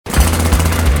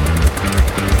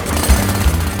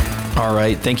All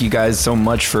right. Thank you guys so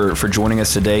much for joining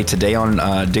us today. Today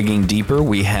on Digging Deeper,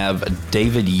 we have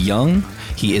David Young.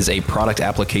 He is a product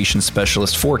application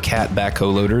specialist for CAT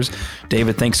backhoe loaders.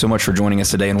 David, thanks so much for joining us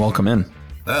today and welcome in.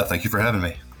 Thank you for having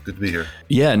me. Good to be here.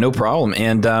 Yeah, no problem.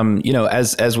 And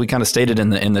as we kind of stated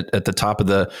at the top of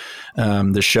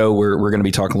the show, we're going to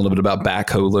be talking a little bit about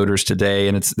backhoe loaders today,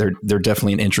 and they're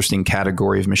definitely an interesting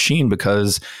category of machine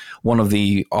because one of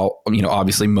the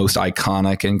obviously most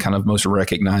iconic and kind of most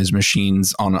recognized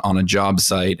machines on a job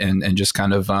site, and just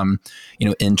kind of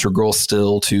integral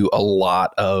still to a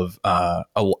lot of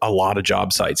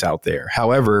job sites out there.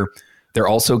 However, they're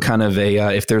also kind of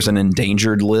if there's an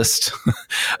endangered list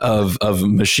of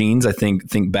machines, I think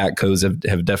backhoes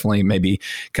have definitely maybe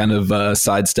kind of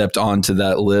sidestepped onto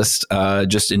that list,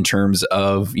 just in terms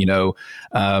of the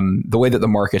way that the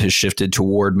market has shifted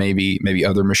toward maybe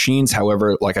other machines.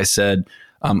 However, like I said,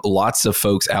 lots of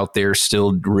folks out there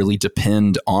still really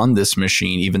depend on this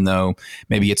machine, even though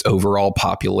maybe its overall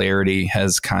popularity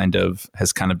has kind of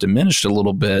diminished a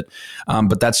little bit.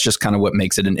 But that's just kind of what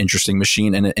makes it an interesting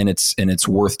machine, and it's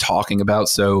worth talking about,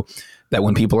 so that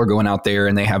when people are going out there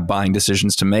and they have buying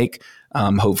decisions to make,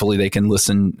 hopefully they can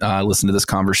listen to this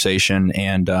conversation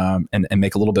and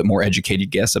make a little bit more educated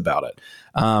guess about it.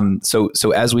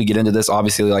 So as we get into this,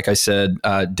 obviously, like I said,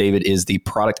 David is the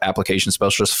product application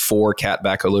specialist for CAT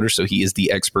backhoe loaders, so he is the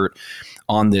expert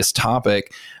on this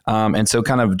topic. And so,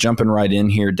 kind of jumping right in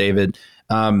here, David.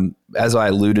 As I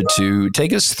alluded to,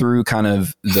 take us through kind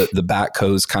of the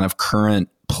backhoe's kind of current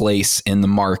place in the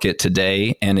market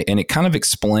today, and it kind of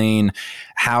explain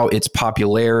how its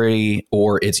popularity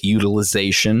or its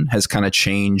utilization has kind of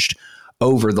changed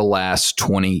over the last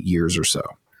 20 years or so.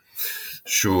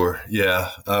 Sure. Yeah.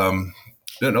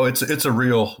 It's a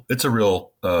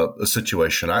real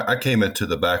situation. I came into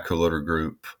the backhoe loader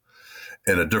group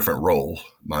in a different role,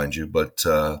 mind you, but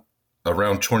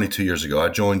around 22 years ago, I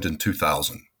joined in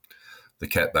 2000, the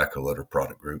CAT backhoe loader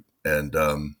product group. And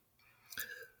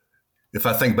if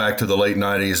I think back to the late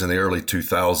 90s and the early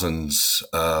 2000s,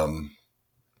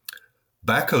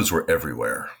 backhoes were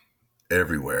everywhere.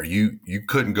 You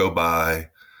couldn't go by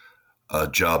a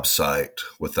job site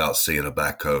without seeing a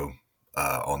backhoe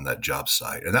on that job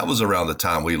site. And that was around the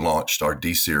time we launched our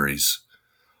D-Series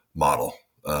model,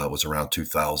 was around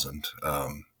 2000,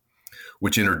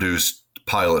 which introduced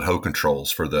pilot hoe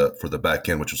controls for the back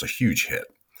end, which was a huge hit.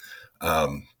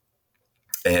 And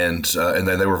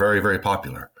then they were very, very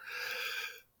popular.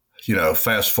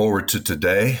 Fast forward to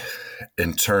today,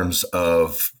 in terms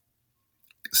of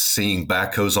seeing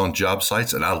backhoes on job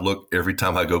sites, and I look every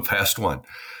time I go past one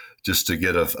just to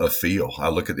get a feel. I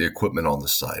look at the equipment on the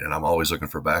site, and I'm always looking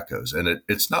for backhoes. And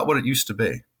it's not what it used to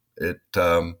be. It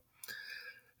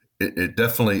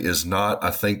definitely is not. I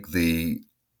think the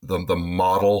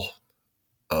model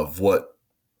of what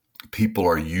people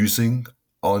are using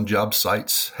on job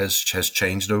sites has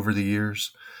changed over the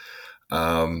years.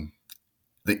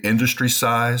 The industry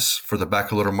size for the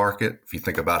backhoe loader market, if you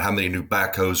think about how many new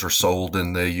backhoes are sold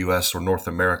in the U.S. or North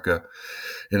America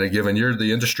in a given year,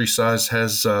 the industry size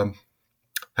has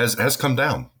come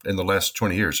down in the last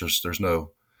 20 years. There's no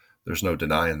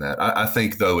denying that. I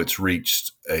think, though, it's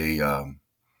reached I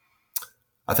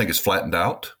think it's flattened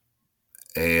out,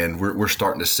 and we're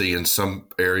starting to see in some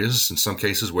areas, in some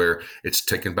cases, where it's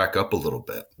ticking back up a little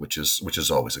bit, which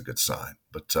is always a good sign.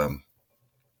 But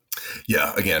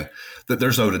yeah, again,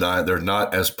 there's no denying they're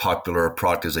not as popular a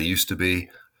product as they used to be,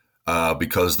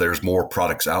 because there's more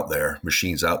products out there,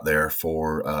 machines out there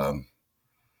for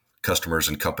customers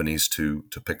and companies to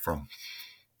pick from.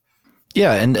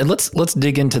 Yeah, and let's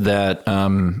dig into that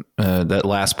that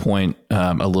last point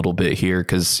a little bit here,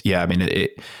 because I mean,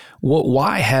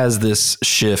 why has this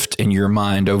shift in your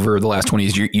mind over the last 20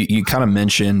 years? You kind of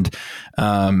mentioned,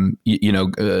 in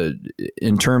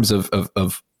terms of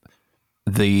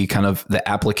the kind of the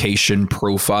application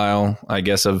profile, I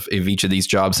guess, of each of these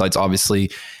job sites.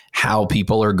 Obviously, how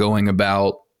people are going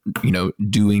about,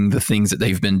 doing the things that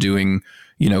they've been doing,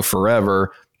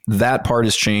 forever. That part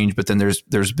has changed, but then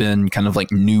there's been kind of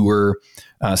like newer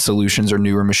solutions or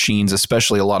newer machines,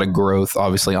 especially a lot of growth,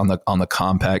 obviously on the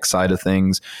compact side of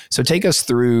things. So take us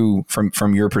through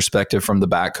from your perspective, from the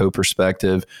backhoe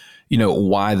perspective,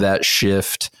 why that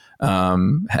shift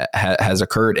has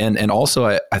occurred, and also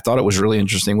I thought it was really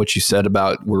interesting what you said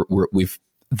about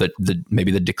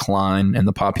maybe the decline and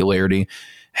the popularity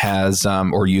has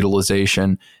or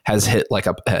utilization has hit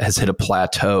a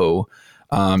plateau.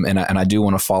 And I do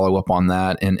want to follow up on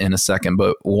that in a second.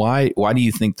 But why do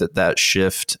you think that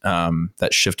shift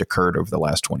occurred over the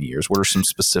last 20 years? What are some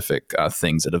specific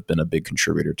things that have been a big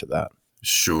contributor to that?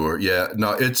 Sure. Yeah.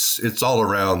 No, it's all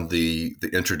around the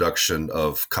introduction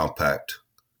of compact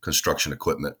construction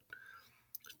equipment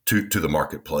to the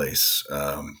marketplace.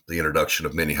 The introduction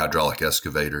of mini hydraulic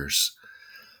excavators.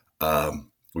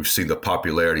 We've seen the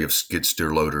popularity of skid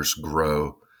steer loaders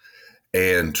grow,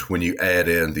 and when you add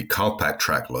in the compact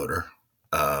track loader,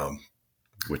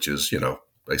 which is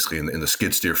basically in the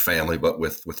skid steer family, but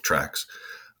with tracks.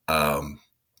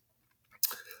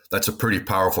 That's a pretty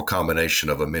powerful combination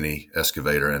of a mini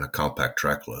excavator and a compact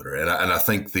track loader. And I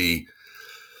think the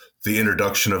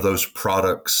introduction of those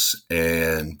products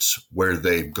and where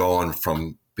they've gone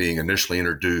from being initially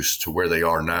introduced to where they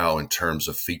are now in terms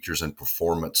of features and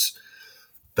performance,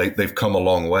 they've come a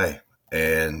long way.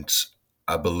 And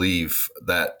I believe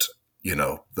that,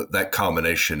 that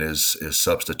combination is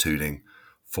substituting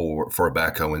for a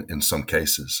backhoe in some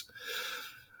cases.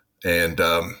 And,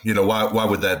 why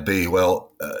would that be? Well,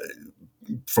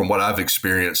 from what I've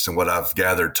experienced and what I've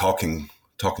gathered talking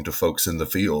to folks in the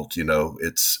field,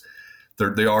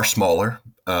 they are smaller.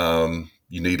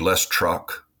 You need less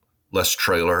truck, less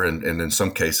trailer, and in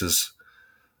some cases,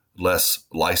 less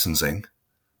licensing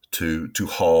to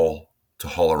haul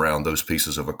around those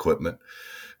pieces of equipment.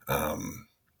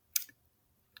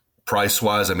 Price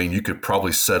wise, you could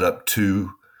probably set up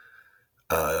two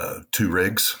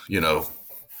rigs,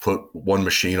 put one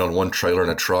machine on one trailer and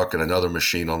a truck and another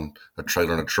machine on a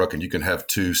trailer and a truck, and you can have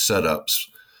two setups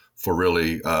for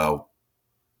really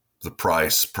the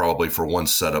price probably for one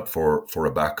setup for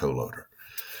a backhoe loader.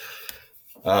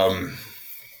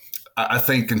 I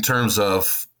think in terms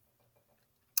of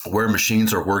where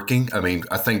machines are working,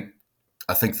 I think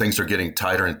things are getting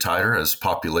tighter and tighter as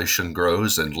population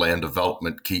grows and land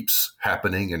development keeps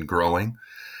happening and growing.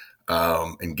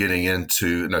 And getting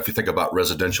into, if you think about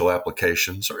residential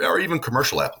applications or even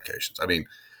commercial applications,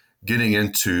 getting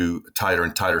into tighter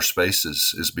and tighter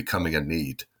spaces is becoming a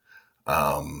need.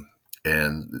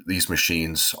 And these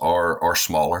machines are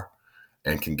smaller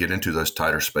and can get into those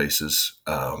tighter spaces.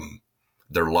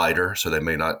 They're lighter, so they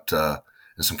may not,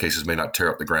 in some cases, may not tear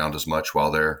up the ground as much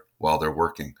while they're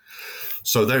working.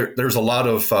 So there's a lot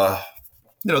of,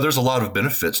 there's a lot of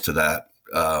benefits to that.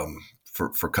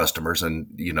 For customers, and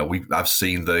I've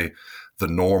seen the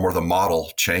norm or the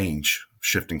model change,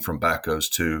 shifting from backhoes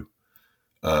to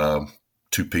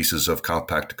two pieces of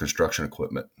compact construction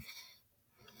equipment.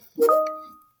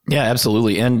 Yeah,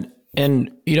 absolutely, and kind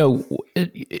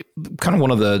of one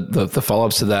of the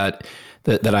follow-ups to that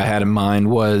I had in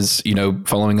mind was,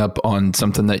 following up on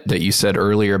something that you said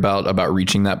earlier about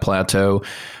reaching that plateau.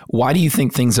 Why do you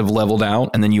think things have leveled out?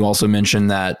 And then you also mentioned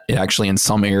that actually in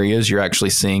some areas you're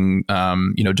actually seeing,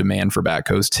 demand for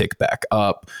backhoes tick back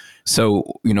up.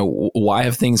 So, why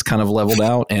have things kind of leveled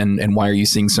out, and why are you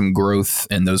seeing some growth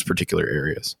in those particular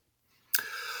areas?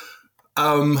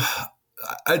 I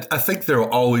think there will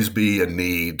always be a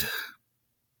need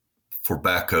for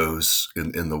backhoes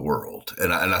in the world.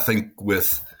 And I think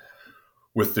with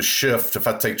the shift, if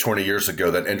I take 20 years ago,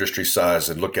 that industry size,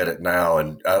 and look at it now,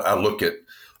 and I look at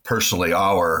personally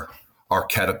our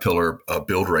Caterpillar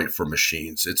build rate for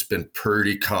machines, it's been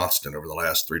pretty constant over the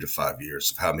last 3 to 5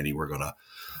 years of how many we're going to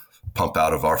pump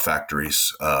out of our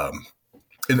factories. And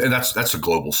that's a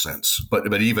global sense, but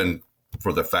even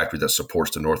for the factory that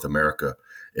supports the North America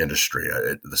industry,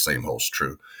 the same holds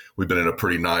true. We've been in a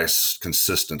pretty nice,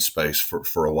 consistent space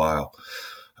for a while.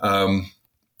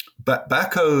 But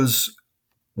backhoes,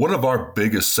 one of our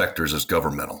biggest sectors is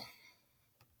governmental,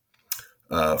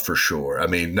 for sure.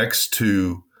 Next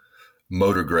to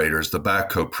motor graders, the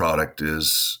backhoe product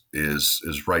is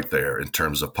right there in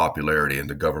terms of popularity in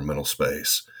the governmental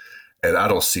space, and I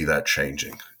don't see that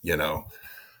changing.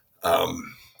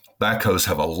 Backhoes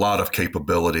have a lot of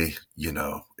capability.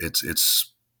 It's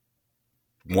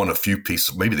one of few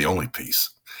pieces, maybe the only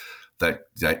piece that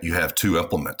you have two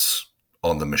implements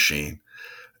on the machine.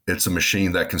 It's a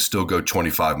machine that can still go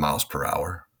 25 miles per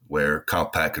hour, where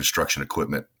compact construction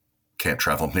equipment can't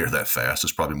travel near that fast.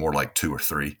 It's probably more like 2 or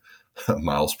 3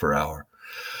 miles per hour.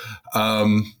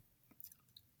 And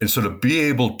so to be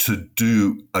able to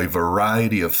do a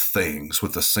variety of things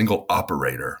with a single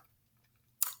operator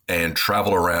and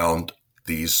travel around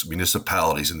these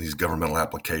municipalities and these governmental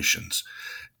applications,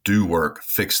 do work,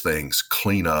 fix things,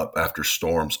 clean up after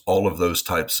storms, all of those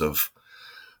types of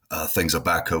things a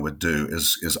backhoe would do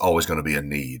is always going to be a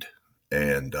need.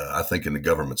 And I think in the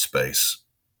government space,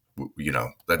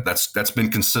 that's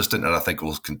been consistent, and I think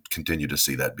we'll continue to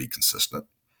see that be consistent.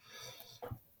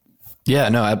 Yeah,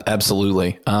 no,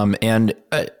 absolutely. And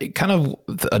kind of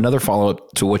another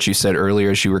follow-up to what you said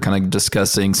earlier, as you were kind of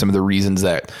discussing some of the reasons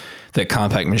that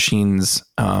compact machines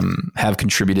have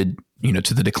contributed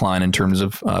to the decline in terms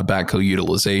of backhoe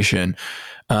utilization.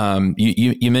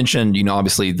 You mentioned,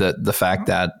 obviously the fact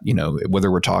that,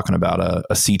 whether we're talking about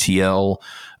a CTL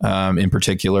in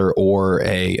particular or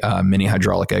a mini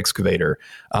hydraulic excavator,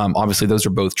 obviously those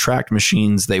are both tracked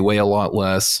machines. They weigh a lot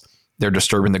less. They're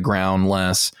disturbing the ground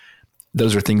less.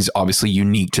 Those are things obviously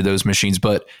unique to those machines.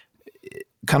 But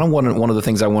kind of one of the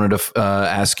things I wanted to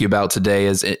ask you about today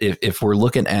is if we're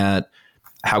looking at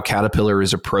how Caterpillar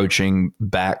is approaching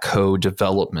backhoe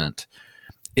development,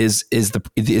 is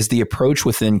the approach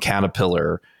within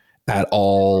Caterpillar at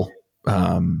all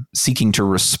seeking to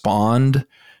respond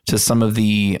to some of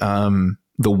the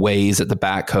ways that the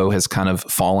backhoe has kind of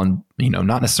fallen,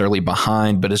 not necessarily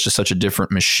behind, but it's just such a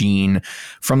different machine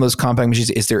from those compact machines?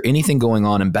 Is there anything going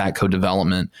on in backhoe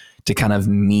development to kind of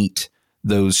meet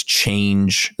those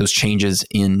changes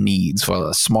in needs for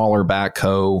a smaller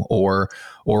backhoe or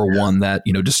one that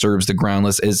disturbs the ground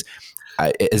less? Is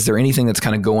there anything that's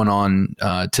kind of going on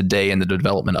today in the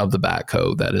development of the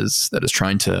backhoe that is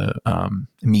trying to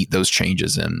meet those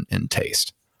changes in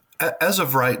taste? As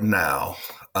of right now,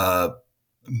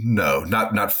 no,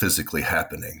 not physically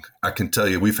happening. I can tell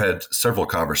you, we've had several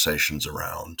conversations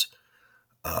around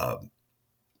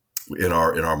in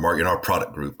our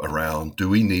product group around, do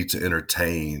we need to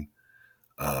entertain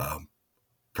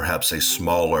perhaps a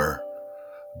smaller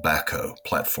backhoe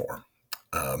platform?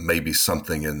 Maybe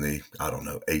something in the,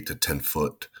 8 to 10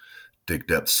 foot dig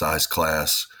depth size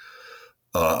class,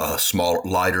 a smaller,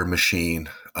 lighter machine.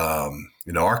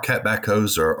 Our cat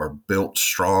backhoes are built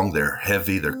strong. They're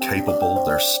heavy. They're capable.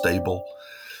 They're stable.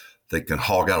 They can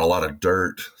hog out a lot of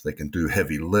dirt. They can do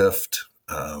heavy lift.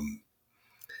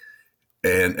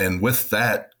 And with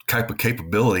that type of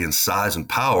capability and size and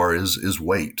power is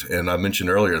weight. And I mentioned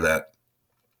earlier that,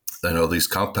 these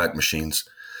compact machines,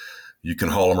 you can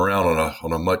haul them around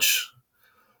on a much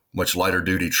lighter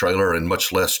duty trailer and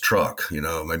much less truck.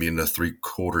 Maybe in a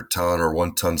 3/4 ton or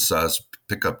 1 ton size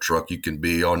pickup truck, you can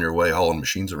be on your way hauling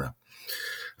machines around.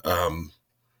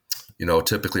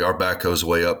 Typically our backhoes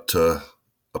weigh up to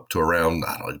around,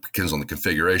 it depends on the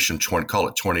configuration, call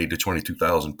it 20 to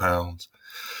 22,000 pounds.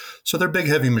 So they're big,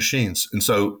 heavy machines. And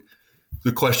so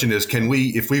the question is,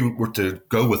 if we were to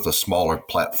go with a smaller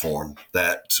platform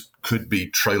that could be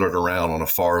trailered around on a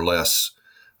far less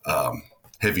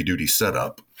heavy duty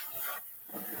setup,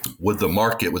 would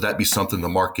that be something the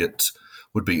market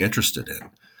would be interested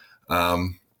in?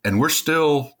 And we're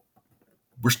still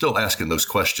asking those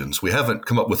questions. We haven't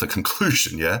come up with a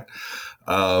conclusion yet.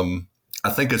 I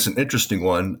think it's an interesting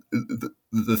one.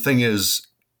 The thing is,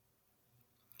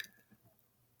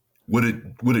 would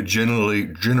it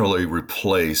generally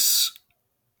replace,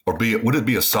 or would it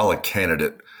be a solid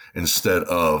candidate instead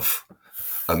of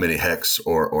a mini hex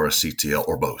or a CTL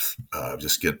or both?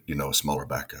 Just get a smaller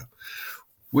backhoe.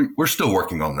 We're still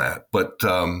working on that, but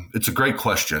it's a great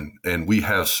question, and we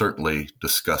have certainly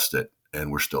discussed it,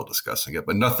 and we're still discussing it.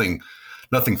 But nothing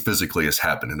physically has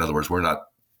happened. In other words, we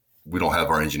don't have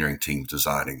our engineering team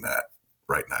designing that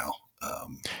right now.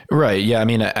 Right. Yeah. I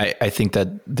mean, I think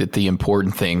that the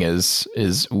important thing is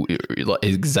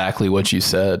exactly what you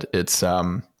said. It's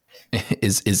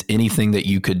is anything that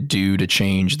you could do to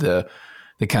change the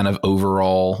kind of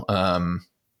overall,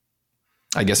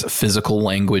 I guess, physical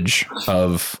language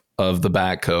of the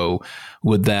backhoe.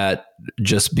 Would that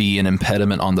just be an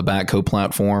impediment on the backhoe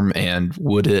platform, and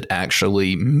would it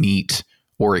actually meet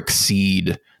or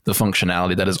exceed the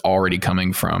functionality that is already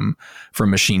coming from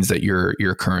machines that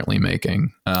you're currently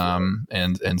making?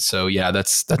 And so, yeah,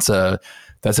 that's a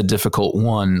difficult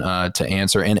one to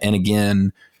answer. And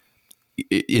again,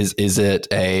 is it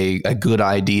a good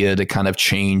idea to kind of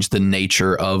change the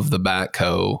nature of the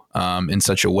backhoe in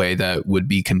such a way that would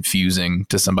be confusing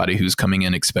to somebody who's coming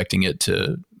in expecting it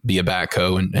to be a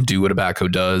backhoe and do what a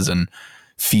backhoe does and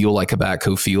feel like a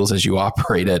backhoe feels as you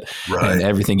operate it, right, and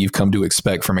everything you've come to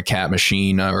expect from a cat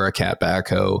machine or a cat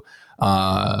backhoe,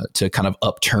 to kind of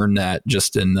upturn that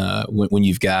just in when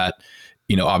you've got,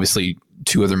 obviously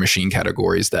two other machine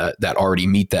categories that already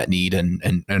meet that need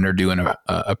and are doing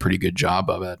a pretty good job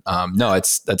of it. No,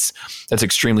 that's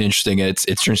extremely interesting. It's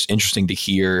just interesting to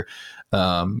hear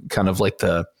kind of like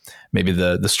maybe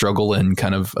the struggle and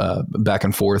kind of back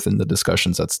and forth in the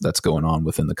discussions that's going on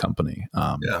within the company.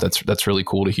 That's really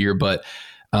cool to hear. But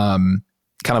kind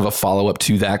of a follow up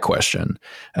to that question,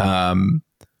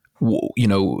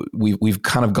 we've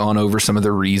kind of gone over some of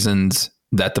the reasons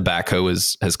that the backhoe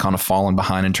has kind of fallen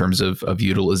behind in terms of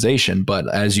utilization.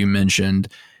 But as you mentioned,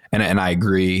 and I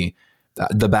agree,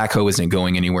 the backhoe isn't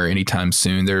going anywhere anytime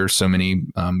soon. There are so many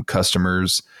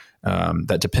customers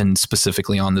that depend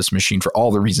specifically on this machine for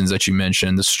all the reasons that you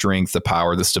mentioned: the strength, the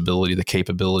power, the stability, the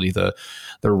capability, the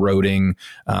roading,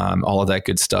 all of that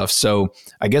good stuff. So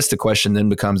I guess the question then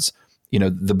becomes,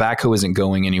 the backhoe isn't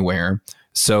going anywhere.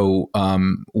 So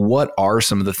what are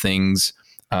some of the things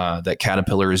that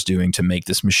Caterpillar is doing to make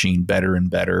this machine better and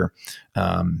better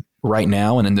right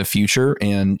now and in the future?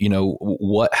 And,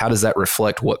 how does that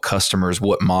reflect what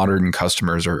modern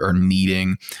customers are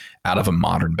needing out of a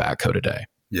modern backhoe today?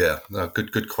 Yeah, no,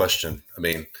 good question. I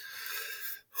mean,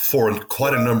 for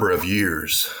quite a number of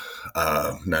years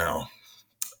now,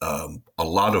 a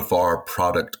lot of our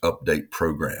product update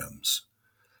programs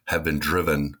have been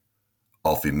driven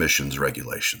off emissions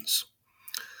regulations.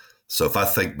 So if I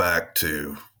think back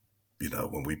to,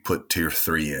 when we put Tier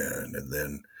 3 in, and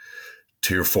then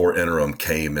Tier 4 interim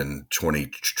came in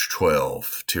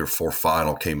 2012, Tier 4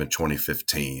 final came in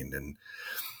 2015, and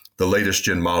the latest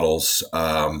gen models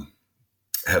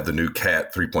have the new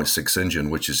CAT 3.6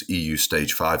 engine, which is EU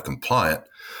Stage 5 compliant.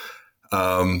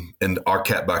 And our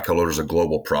CAT backhoe loader is a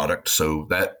global product, so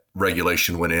that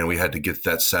regulation went in. We had to get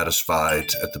that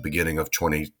satisfied at the beginning of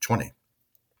 2020.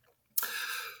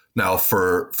 Now,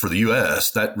 for the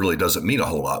U.S., that really doesn't mean a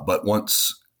whole lot. But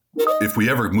if we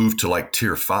ever move to like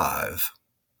Tier 5,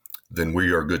 then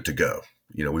we are good to go.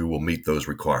 We will meet those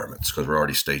requirements because we're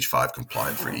already Stage 5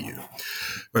 compliant for EU.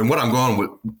 And what I'm going with,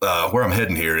 where I'm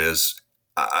heading here is,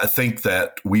 I think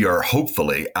that we are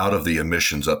hopefully out of the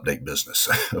emissions update business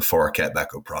for our CAT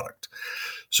backhoe product.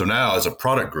 So now, as a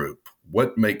product group,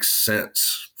 what makes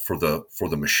sense for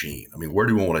the machine? I mean, where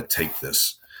do we want to take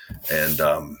this? And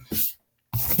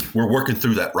we're working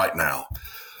through that right now.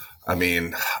 I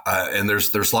mean, and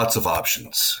there's lots of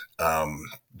options.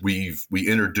 We've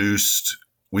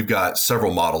got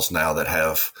several models now that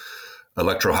have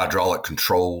electro-hydraulic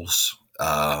controls.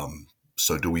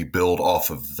 So do we build off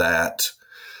of that?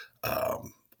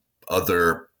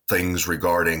 Other things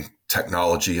regarding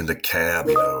technology in the cab,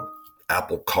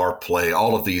 Apple CarPlay,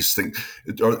 all of these things,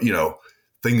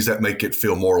 things that make it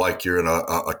feel more like you're in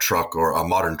a truck, or a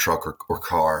modern truck or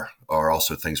car, are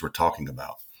also things we're talking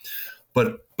about.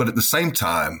 But at the same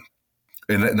time,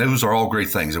 and those are all great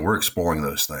things, and we're exploring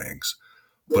those things.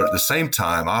 But at the same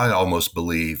time, I almost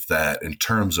believe that in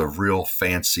terms of real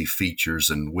fancy features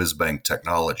and whiz-bang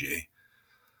technology,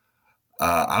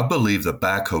 I believe the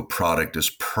backhoe product is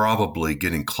probably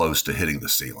getting close to hitting the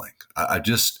ceiling.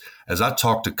 As I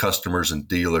talk to customers and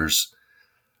dealers,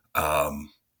 when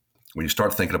you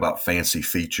start thinking about fancy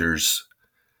features,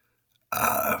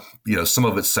 some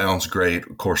of it sounds great.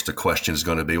 Of course, the question is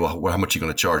going to be, well, how much are you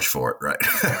going to charge for it, right?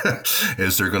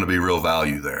 Is there going to be real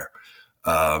value there?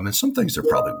 And some things there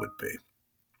probably would be.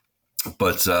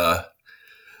 But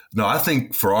no, I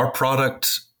think for our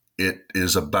product, it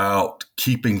is about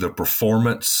keeping the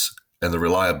performance and the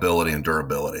reliability and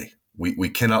durability. We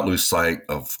cannot lose sight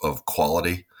of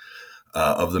quality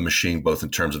of the machine, both in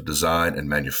terms of design and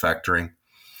manufacturing.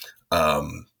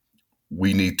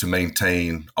 We need to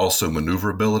maintain also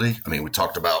maneuverability. I mean, we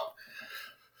talked about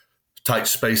tight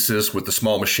spaces with the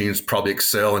small machines, probably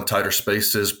excel in tighter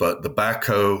spaces, but the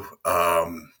backhoe,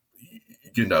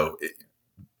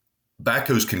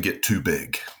 backhoes can get too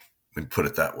big, let me put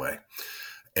it that way.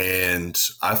 And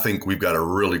I think we've got a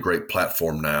really great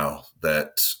platform now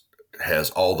that has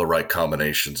all the right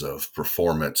combinations of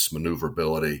performance,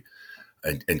 maneuverability,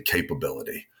 and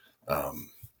capability.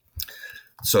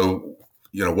 So,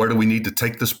 where do we need to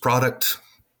take this product?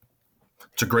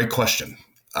 It's a great question.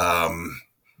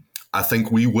 I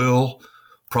think we will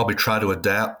probably try to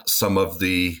adapt some of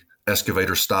the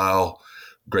excavator style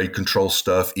grade control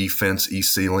stuff, e-fence,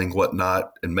 e-sealing,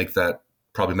 whatnot, and make that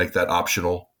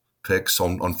optional picks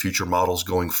on future models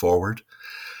going forward.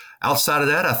 Outside of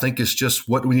that, I think it's just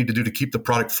what we need to do to keep the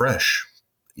product fresh,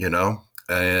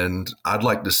 and I'd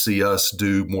like to see us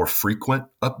do more frequent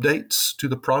updates to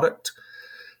the product.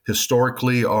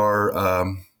 Historically, our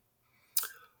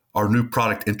new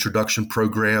product introduction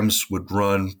programs would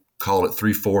run, call it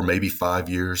 3, 4, maybe 5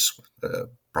 years,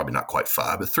 probably not quite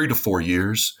 5, but 3 to 4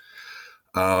 years.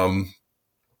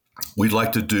 We'd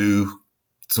like to do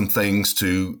some things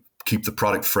to keep the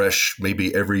product fresh,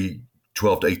 maybe every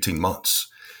 12 to 18 months,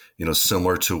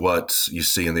 similar to what you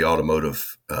see in the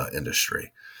automotive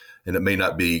industry. And it may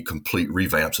not be complete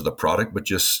revamps of the product, but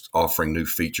just offering new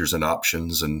features and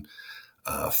options and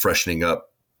freshening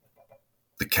up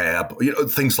the cab,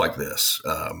 things like this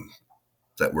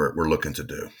that we're looking to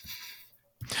do.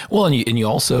 Well, and you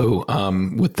also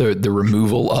with the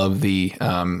removal of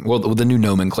with the new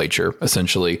nomenclature,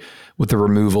 essentially with the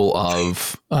removal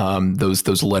of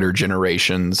those letter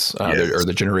generations or Yes.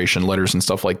 the generation letters and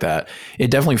stuff like that,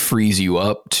 it definitely frees you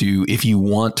up to, if you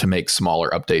want to make smaller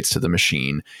updates to the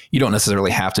machine, you don't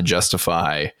necessarily have to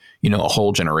justify a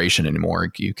whole generation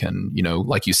anymore. You can,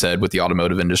 like you said, with the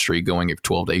automotive industry going at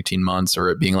 12 to 18 months, or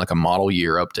it being like a model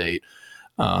year update.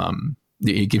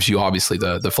 It gives you obviously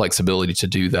the flexibility to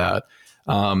do that.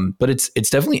 But it's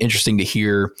definitely interesting to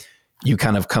hear you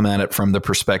kind of come at it from the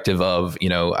perspective of,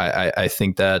 I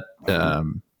think that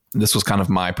this was kind of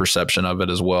my perception of it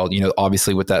as well.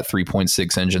 Obviously with that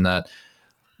 3.6 engine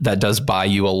that does buy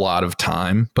you a lot of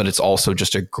time, but it's also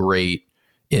just a great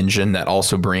engine that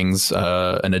also brings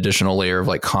an additional layer of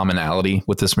like commonality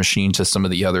with this machine to some of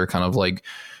the other kind of like,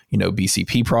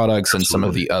 BCP products and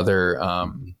Absolutely.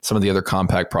 some of the other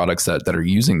compact products that are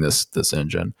using this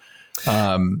engine.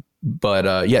 Yeah,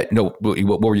 no,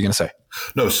 what were you going to say?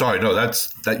 No, sorry, no,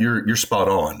 you're spot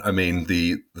on. I mean,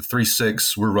 the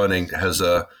 3.6 we're running has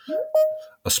a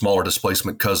smaller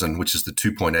displacement cousin, which is the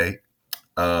 2.8,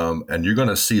 and you're going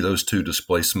to see those two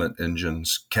displacement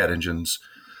engines, CAT engines,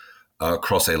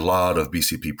 across a lot of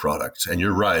BCP products. And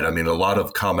you're right. I mean, a lot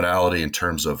of commonality in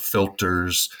terms of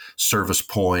filters, service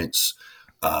points,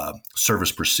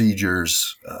 service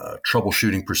procedures,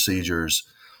 troubleshooting procedures,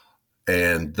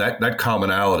 and that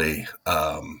commonality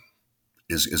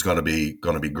is going to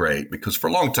be great, because for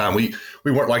a long time we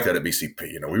weren't like that at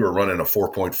BCP. We were running a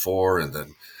 4.4, and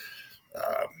then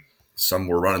some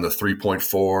were running the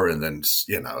 3.4, and then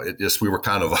we were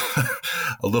kind of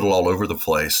a little all over the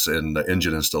place in the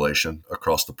engine installation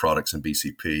across the products in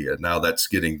BCP, and now that's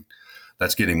getting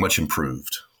much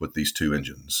improved with these two new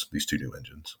engines.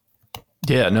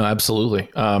 Yeah, no, absolutely.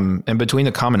 And between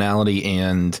the commonality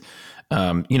and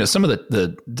some of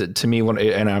the to me,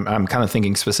 and I'm kind of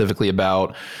thinking specifically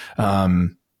about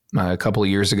a couple of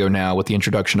years ago now with the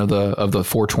introduction of the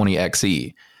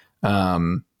 420XE.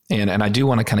 And I do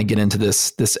want to kind of get into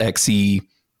this XE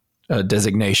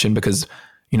designation because,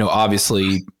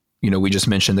 obviously, we just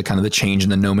mentioned the kind of the change in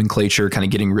the nomenclature, kind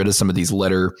of getting rid of some of these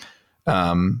letter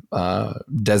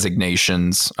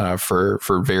designations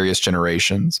for various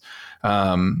generations.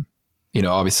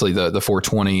 Obviously the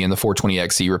 420 and the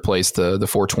 420XE replaced the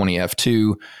 420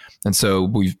 F2. And so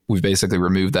we've basically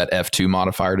removed that F2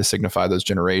 modifier to signify those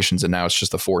generations, and now it's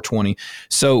just the 420.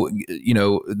 So,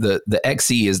 the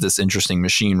XE is this interesting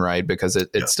machine, right? Because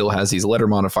it still has these letter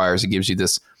modifiers. It gives you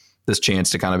this chance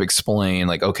to kind of explain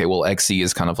like, okay, well, XE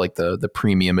is kind of like the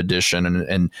premium edition,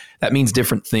 and that means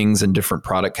different things in different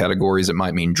product categories. It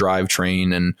might mean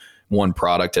drivetrain in one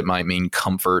product. It might mean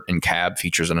comfort and cab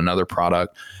features in another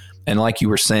product. And like you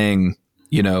were saying,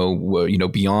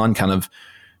 beyond kind of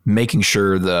making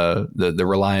sure the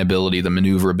reliability, the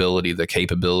maneuverability, the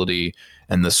capability,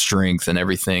 and the strength and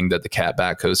everything that the CAT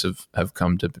backhoes have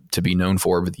come to be known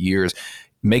for over the years,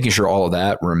 making sure all of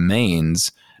that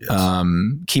remains, yes.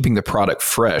 Keeping the product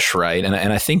fresh, right? And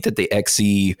I think that the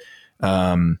XE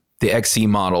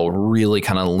model really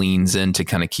kind of leans into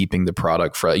kind of keeping the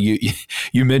product fresh.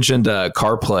 You mentioned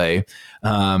CarPlay,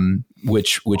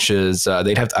 which is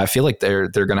they'd have to, I feel like they're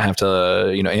going to have to,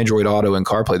 Android Auto and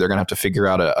CarPlay, they're going to have to figure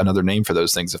out another name for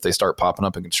those things if they start popping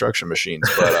up in construction machines.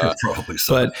 But probably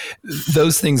so. But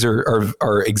those things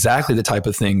are exactly the type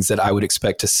of things that I would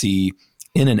expect to see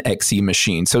in an XE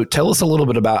machine. So tell us a little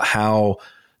bit about how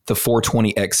the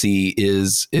 420 XE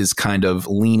is kind of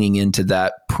leaning into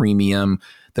that premium,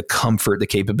 the comfort, the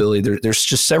capability. There's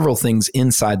just several things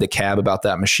inside the cab about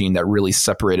that machine that really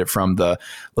separate it from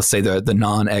let's say the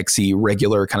non-XE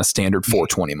regular kind of standard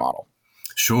 420 model.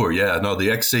 Sure. Yeah. No, the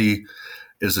XE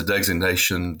is a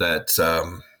designation that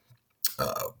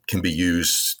can be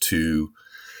used to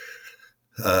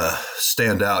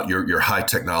stand out your high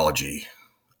technology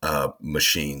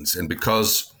machines. And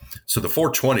so the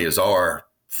 420 is our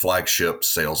flagship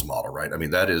sales model, right? I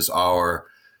mean, that is our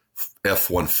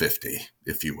F-150,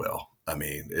 if you will. I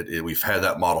mean, we've had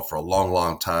that model for a long,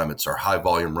 long time. It's our high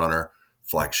volume runner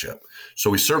flagship.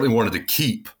 So we certainly wanted to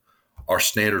keep our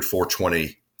standard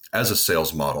 420 as a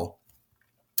sales model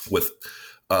with,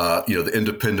 the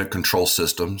independent control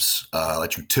systems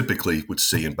that you typically would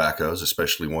see in backhoes,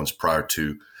 especially ones prior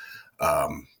to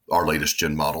our latest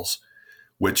gen models,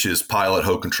 which is pilot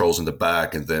hoe controls in the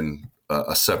back and then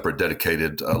a separate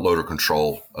dedicated loader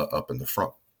control up in the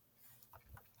front.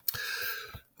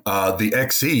 The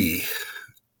XE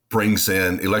brings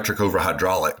in electric over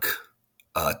hydraulic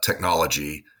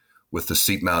technology with the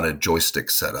seat-mounted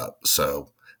joystick setup.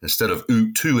 So instead of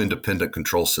two independent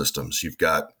control systems, you've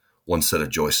got one set of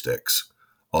joysticks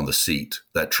on the seat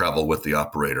that travel with the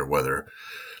operator, whether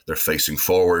they're facing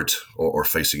forward or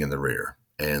facing in the rear.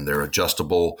 And they're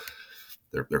adjustable.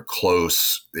 They're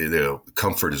close. The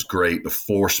comfort is great. The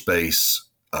floor space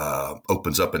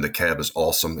opens up in the cab is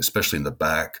awesome, especially in the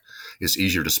back. It's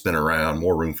easier to spin around,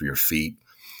 more room for your feet.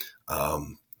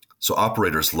 So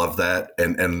operators love that.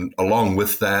 And along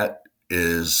with that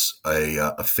is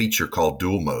a feature called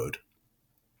dual mode.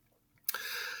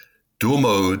 Dual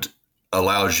mode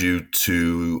allows you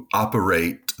to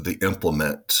operate the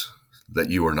implement that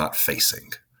you are not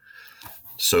facing.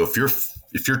 So if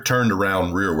you're turned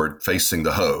around rearward facing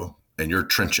the hoe and you're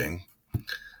trenching,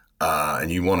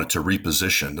 and you wanted to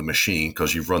reposition the machine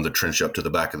because you've run the trench up to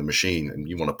the back of the machine and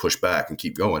you want to push back and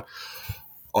keep going.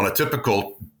 On a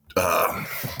typical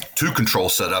two control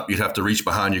setup, you'd have to reach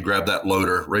behind you, grab that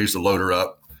loader, raise the loader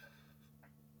up,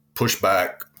 push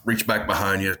back, reach back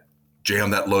behind you,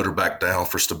 jam that loader back down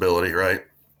for stability, right?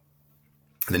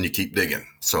 And then you keep digging.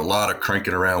 So a lot of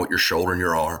cranking around with your shoulder and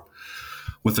your arm.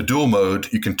 With the dual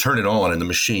mode, you can turn it on in the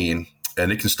machine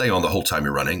and it can stay on the whole time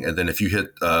you're running. And then if you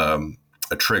hit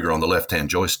a trigger on the left-hand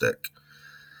joystick,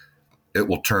 it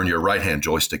will turn your right-hand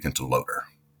joystick into loader.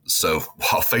 So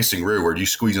while facing rearward, you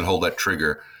squeeze and hold that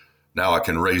trigger. Now I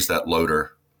can raise that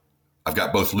loader. I've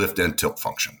got both lift and tilt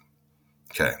function.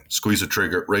 Okay, squeeze the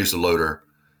trigger, raise the loader,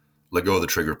 let go of the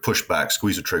trigger, push back,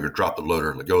 squeeze the trigger, drop the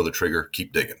loader, let go of the trigger,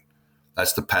 keep digging.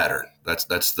 That's the pattern. That's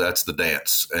the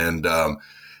dance. And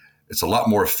it's a lot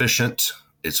more efficient.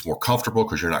 It's more comfortable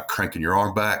because you're not cranking your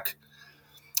arm back.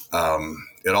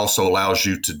 It also allows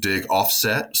you to dig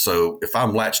offset. So if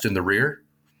I'm latched in the rear,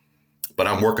 but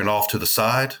I'm working off to the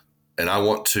side and I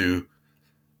want to,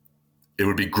 it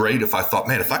would be great if I thought,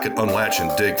 man, if I could unlatch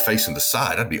and dig facing the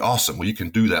side, that'd be awesome. Well, you can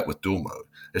do that with dual mode.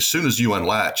 As soon as you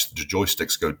unlatch, the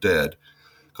joysticks go dead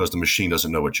because the machine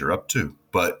doesn't know what you're up to.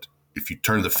 But if you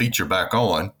turn the feature back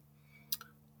on,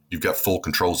 you've got full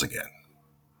controls again.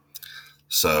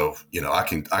 So, I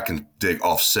can dig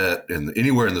offset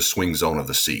anywhere in the swing zone of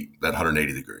the seat, that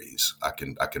 180 degrees. I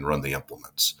can run the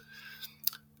implements.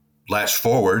 Latch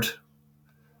forward,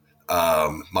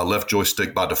 my left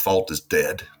joystick by default is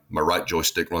dead. My right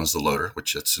joystick runs the loader,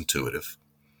 which it's intuitive.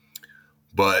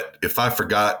 But if I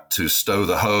forgot to stow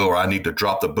the hoe, or I need to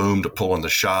drop the boom to pull in the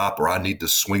shop, or I need to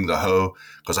swing the hoe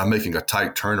because I'm making a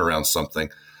tight turn around something,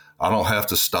 I don't have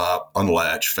to stop,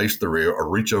 unlatch, face the rear, or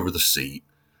reach over the seat.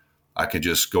 I can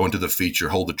just go into the feature,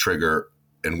 hold the trigger,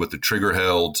 and with the trigger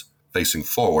held facing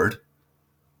forward,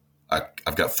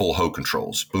 I've got full hoe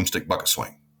controls, boomstick bucket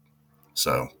swing.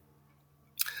 So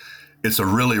it's a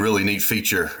really, really neat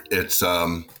feature. It's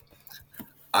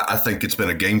I think it's been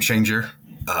a game changer.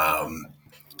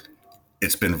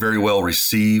 It's been very well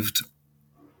received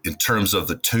in terms of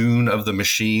the tune of the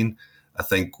machine. I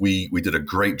think we did a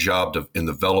great job in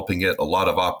developing it. A lot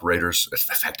of operators, in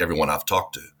fact, everyone I've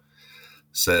talked to,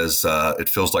 says it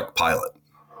feels like pilot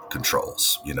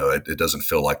controls. It doesn't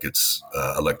feel like it's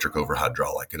electric over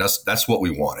hydraulic, and that's what we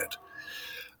wanted.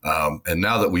 And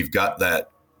now that we've got that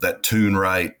tune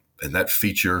right and that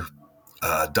feature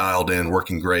dialed in,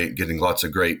 working great, getting lots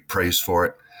of great praise for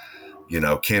it,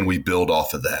 can we build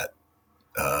off of that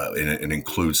and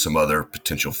include some other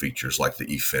potential features like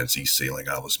the e-fence, e-sealing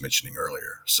I was mentioning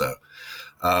earlier. So.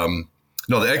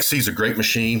 No, the XC is a great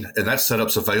machine, and that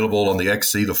setup's available on the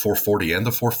XC, the 440 and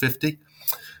the 450.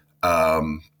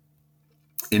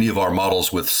 Any of our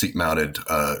models with seat-mounted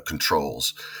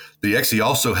controls. The XC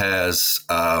also has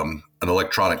an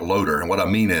electronic loader, and what I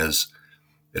mean is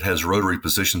it has rotary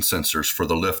position sensors for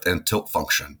the lift and tilt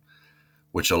function,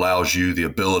 which allows you the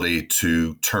ability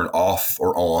to turn off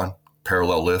or on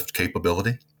parallel lift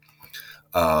capability.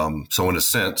 So in a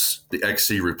sense, the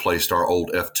XC replaced our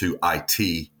old F2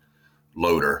 IT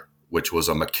loader, which was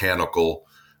a mechanical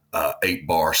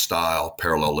 8-bar style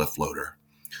parallel lift loader.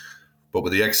 But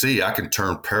with the XE, I can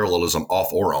turn parallelism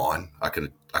off or on. I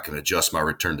can adjust my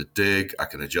return to dig. I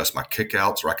can adjust my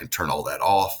kickouts, or I can turn all that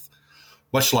off,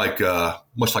 much like a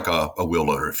wheel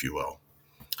loader, if you will.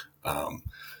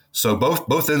 So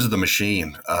both ends of the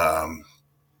machine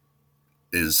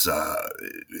is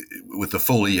with the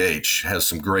full EH has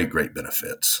some great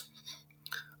benefits.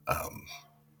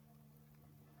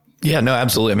 Yeah, no,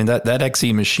 absolutely. I mean, that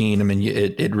XE machine, I mean,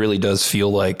 it really does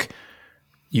feel like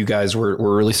you guys were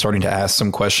really starting to ask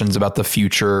some questions about the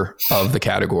future of the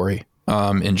category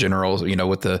in general,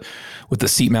 with the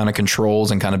seat mounted controls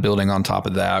and kind of building on top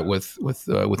of that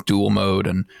with dual mode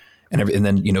and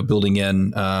then, building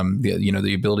in,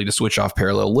 the ability to switch off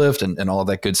parallel lift and all of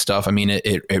that good stuff. I mean,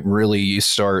 it really, you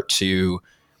start to,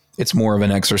 it's more of an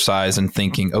exercise in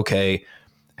thinking, okay,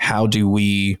 how do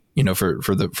we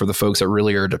for the folks that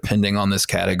really are depending on this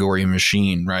category of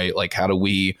machine, right? Like how do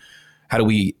we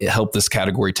help this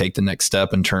category take the next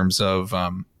step in terms of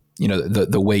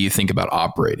the way you think about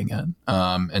operating it.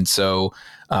 And so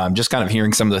just kind of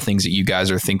hearing some of the things that you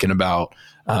guys are thinking about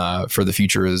for the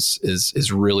future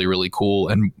is really, really cool,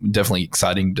 and definitely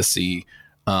exciting to see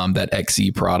that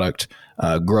XE product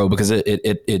grow, because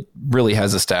it really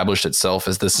has established itself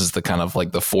as this is the kind of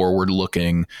like the forward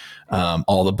looking,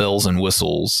 all the bells and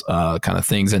whistles kind of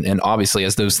things. And obviously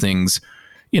as those things,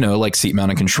 like seat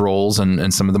mounted controls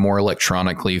and some of the more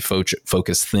electronically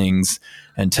focused things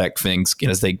and tech things,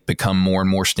 as they become more and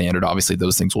more standard, obviously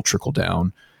those things will trickle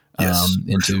down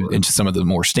into some of the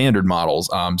more standard models.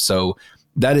 So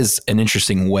that is an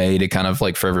interesting way to kind of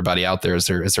like for everybody out there as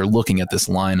they're looking at this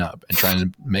lineup and trying to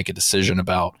make a decision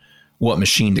about what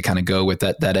machine to kind of go with.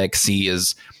 That XC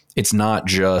it's not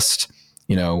just,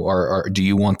 or do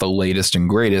you want the latest and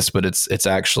greatest, but it's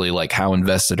actually like how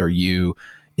invested are you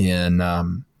in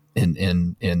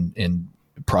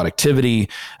productivity,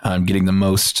 getting the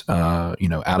most, out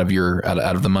of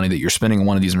the money that you're spending on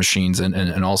one of these machines,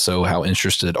 and also how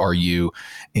interested are you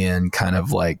in kind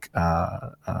of like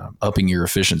upping your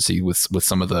efficiency with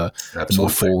some of the more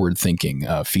forward thinking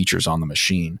features on the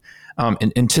machine.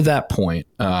 And to that point,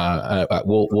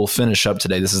 we'll finish up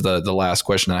today. This is the last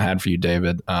question I had for you,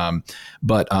 David.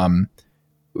 But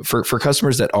for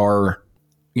customers that are,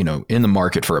 in the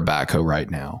market for a backhoe right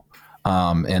now,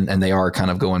 and they are kind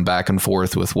of going back and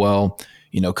forth with,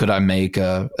 could I make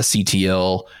a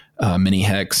CTL mini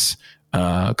hex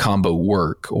combo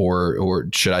work, or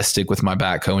should I stick with my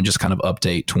backhoe and just kind of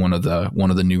update to one of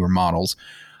the newer models?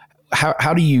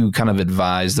 How do you kind of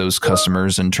advise those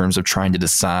customers in terms of trying to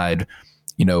decide,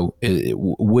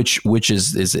 which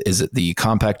is it the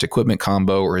compact equipment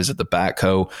combo, or is it the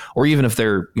backhoe, or even if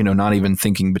they're, not even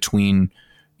thinking between,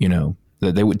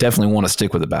 they would definitely want to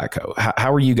stick with the backhoe.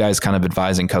 How are you guys kind of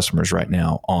advising customers right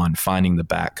now on finding the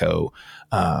backhoe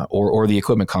or the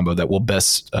equipment combo that will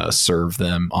best serve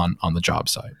them on the job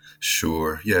site?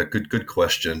 Sure. Yeah. Good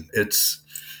question. It's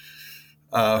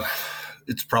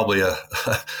probably an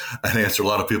answer a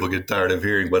lot of people get tired of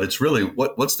hearing, but it's really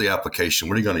what's the application?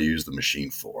 What are you going to use the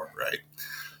machine for, right?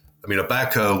 I mean, a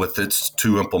backhoe with its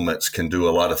two implements can do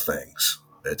a lot of things.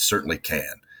 It certainly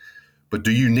can. But do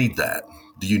you need that?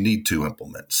 Do you need two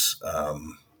implements?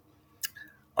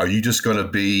 Are you just going to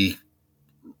be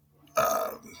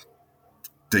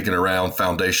digging around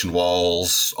foundation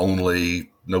walls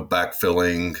only, no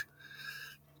backfilling?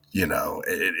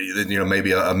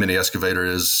 Maybe a mini excavator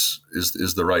is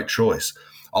the right choice.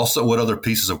 Also, what other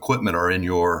pieces of equipment are in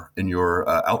your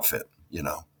outfit?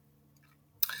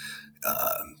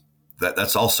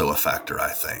 That's also a factor, I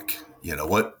think.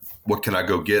 What can I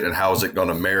go get, and how is it going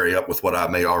to marry up with what I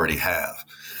may already have?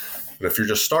 But if you're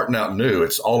just starting out new,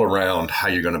 it's all around how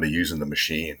you're going to be using the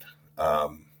machine.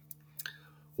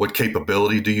 What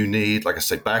capability do you need? Like I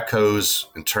say, backhoes,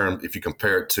 if you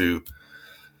compare it to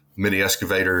mini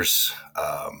excavators,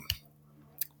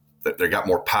 they got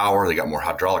more power, they got more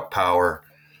hydraulic power.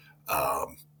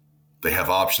 They have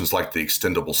options like the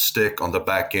extendable stick on the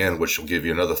back end, which will give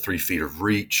you another 3 feet of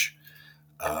reach.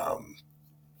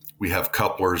 We have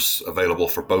couplers available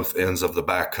for both ends of the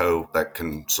backhoe that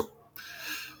can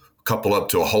couple up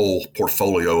to a whole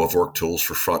portfolio of work tools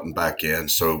for front and back end.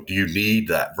 So do you need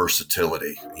that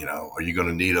versatility? Are you going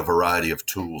to need a variety of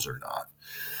tools or not?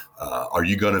 Are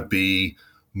you going to be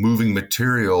moving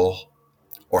material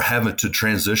or having to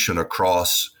transition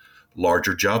across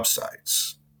larger job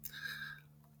sites?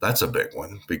 That's a big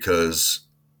one because,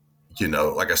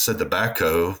 like I said, the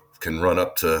backhoe can run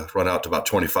out to about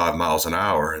 25 miles an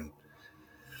hour, and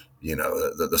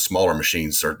the smaller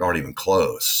machines aren't even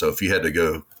close. So if you had to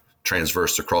go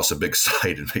transverse across a big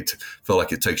site, and feel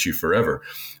like it takes you forever,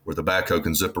 where the backhoe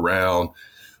can zip around,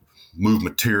 move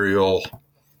material,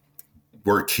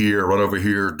 work here, run over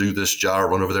here, do this job,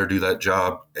 run over there, do that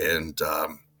job, and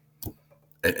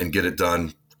get it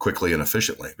done quickly and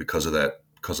efficiently because of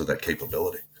that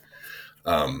capability.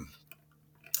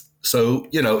 So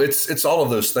it's all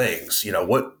of those things.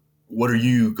 What are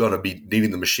you going to be needing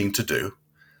the machine to do?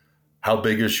 How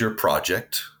big is your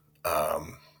project,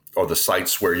 or the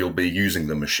sites where you'll be using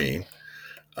the machine?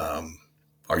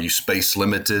 Are you space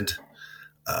limited?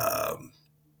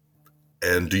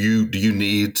 And do you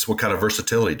need, what kind of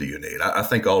versatility do you need? I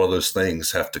think all of those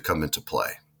things have to come into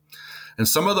play. And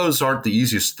some of those aren't the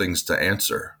easiest things to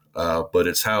answer, but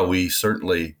it's how we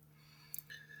certainly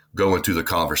go into the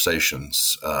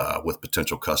conversations with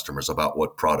potential customers about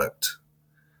what product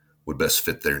would best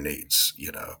fit their needs,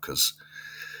 because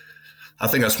I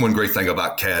think that's one great thing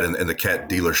about CAT and the CAT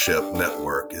dealership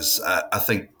network is I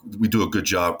think we do a good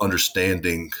job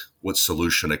understanding what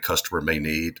solution a customer may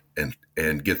need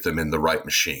and get them in the right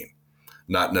machine.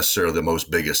 Not necessarily the most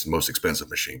biggest and most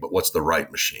expensive machine, but what's the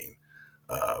right machine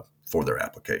for their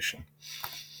application.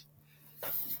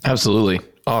 Absolutely.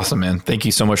 Awesome, man. Thank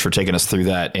you so much for taking us through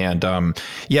that. And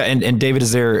and David,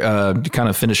 is there to kind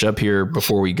of finish up here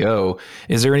before we go,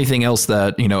 is there anything else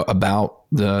that, about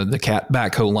the CAT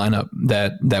backhoe lineup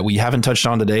that we haven't touched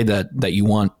on today that you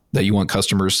want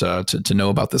customers to know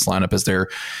about this lineup as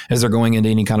they're going into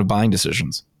any kind of buying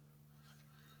decisions?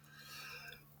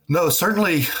 No,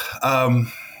 certainly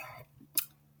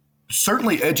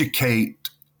educate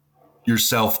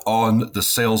yourself on the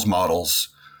sales models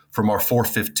from our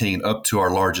 415 up to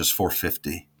our largest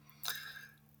 450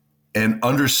 and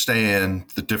understand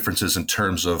the differences in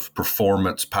terms of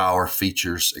performance, power,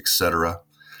 features, etc.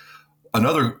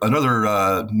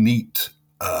 Another neat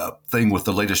thing with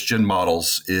the latest gen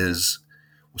models is,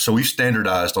 so we've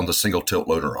standardized on the single tilt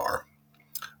loader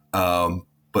arm.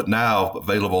 But now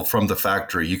available from the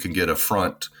factory, you can get a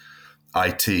front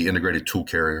IT integrated tool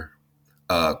carrier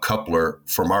coupler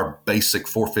from our basic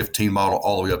 415 model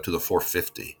all the way up to the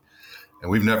 450. And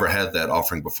we've never had that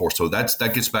offering before. So that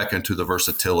gets back into the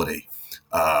versatility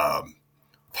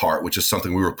part, which is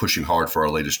something we were pushing hard for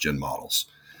our latest gen models.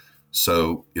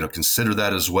 So, consider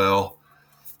that as well.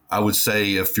 I would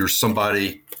say if you're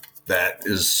somebody that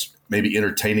is maybe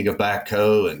entertaining a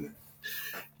backhoe and,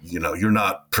 you're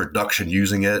not production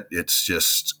using it, it's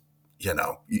just,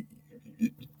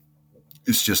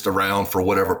 it's just around for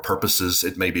whatever purposes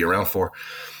it may be around for.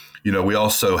 We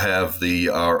also have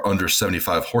our under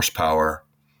 75 horsepower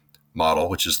model,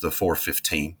 which is the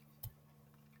 415.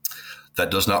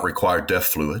 That does not require DEF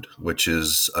fluid, which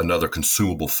is another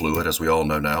consumable fluid, as we all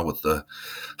know now with the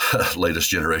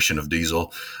latest generation of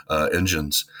diesel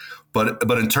engines. But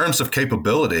in terms of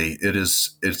capability,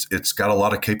 it's got a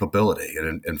lot of capability.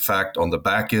 And in fact, on the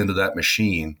back end of that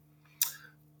machine,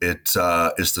 it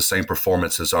is the same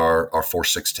performance as our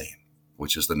 416.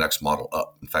 Which is the next model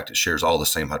up. In fact, it shares all the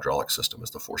same hydraulic system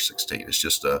as the 416. It's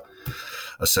just a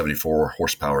 74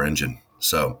 horsepower engine.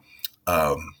 So,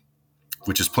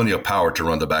 which is plenty of power to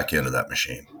run the back end of that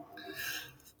machine.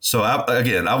 So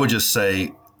I would just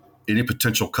say any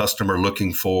potential customer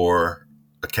looking for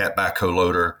a CAT backhoe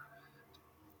loader,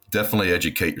 definitely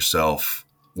educate yourself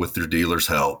with your dealer's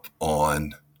help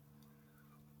on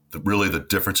the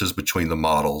differences between the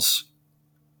models.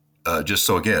 Just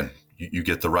so, again, you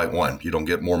get the right one. You don't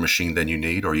get more machine than you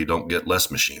need, or you don't get less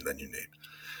machine than you need.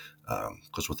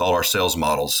 Because with all our sales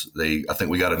models, I think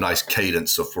we got a nice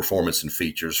cadence of performance and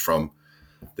features from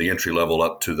the entry level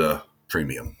up to the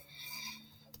premium.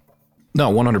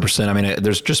 No, 100%. I mean,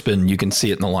 there's just been, you can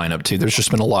see it in the lineup too. There's just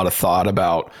been a lot of thought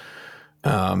about,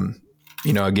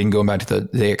 again, going back to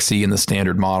the XC and the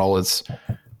standard model, it's,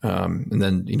 and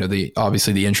then,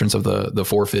 obviously the entrance of the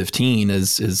 415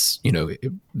 is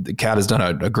the CAT has done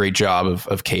a great job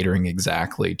of catering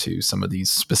exactly to some of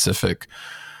these specific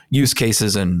use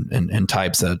cases and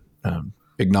types that,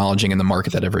 acknowledging in the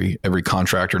market that every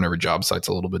contractor and every job site's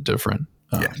a little bit different.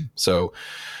 So,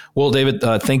 well, David,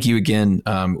 thank you again.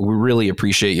 We really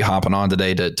appreciate you hopping on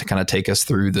today to kind of take us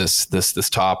through this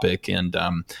topic. And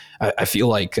I feel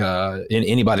like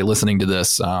anybody listening to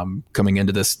this, coming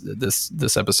into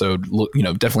this episode,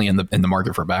 definitely in the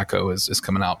market for backhoe is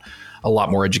coming out a lot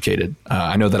more educated.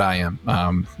 I know that I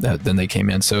am than they came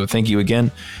in. So thank you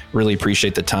again. Really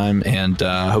appreciate the time, and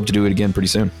hope to do it again pretty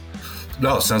soon.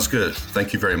 No, sounds good.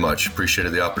 Thank you very much.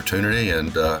 Appreciated the opportunity,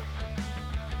 and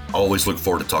always look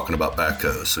forward to talking about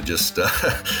backhoes. So just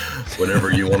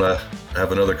whenever you want to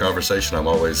have another conversation, I'm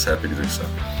always happy to do so.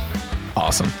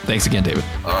 Awesome. Thanks again, David.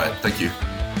 All right. Thank you.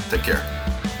 Take care.